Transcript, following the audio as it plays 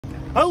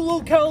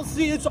Hello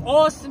Kelsey, it's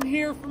Austin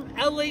here from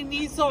LA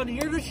Nissan,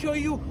 here to show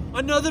you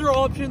another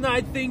option that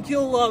I think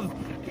you'll love.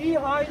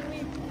 Behind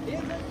me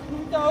is a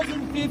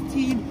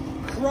 2015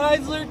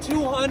 Chrysler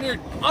 200.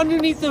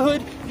 Underneath the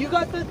hood, you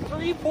got the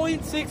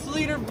 3.6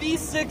 liter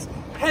V6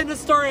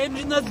 Pentastar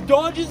engine. That's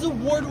Dodge's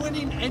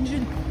award-winning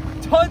engine.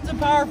 Tons of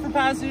power for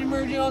passenger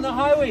emerging on the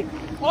highway.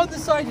 On the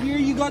side here,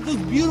 you got those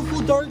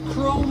beautiful dark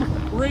chrome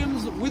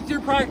rims with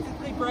your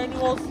practically brand new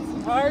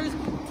all-season tires.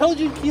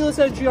 Intelligent keyless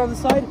entry on the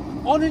side.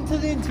 On into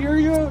the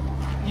interior,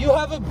 you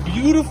have a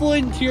beautiful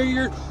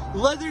interior,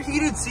 leather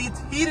heated seats,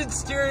 heated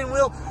steering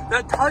wheel,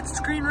 that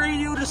touchscreen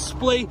radio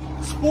display,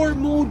 sport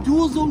mode,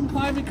 dual zone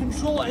climate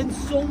control, and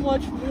so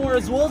much more,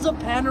 as well as a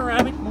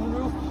panoramic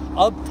moonroof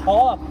up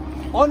top.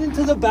 On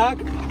into the back,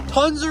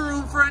 tons of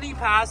room for any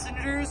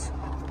passengers.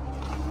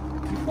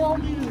 You follow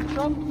me to the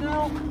trunk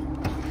now.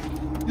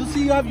 You'll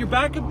see you have your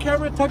backup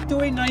camera tucked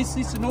away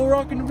nicely so no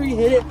rock can ever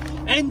hit it,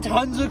 and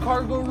tons of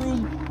cargo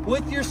room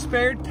with your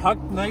spare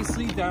tucked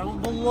nicely down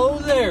below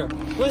there.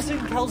 Listen,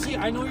 Kelsey,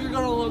 I know you're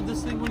gonna love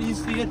this thing when you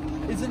see it.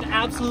 It's an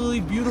absolutely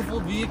beautiful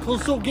vehicle,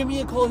 so give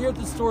me a call here at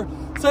the store,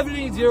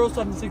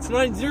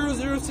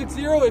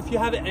 780-769-0060 if you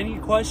have any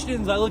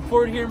questions. I look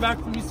forward to hearing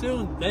back from you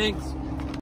soon. Thanks.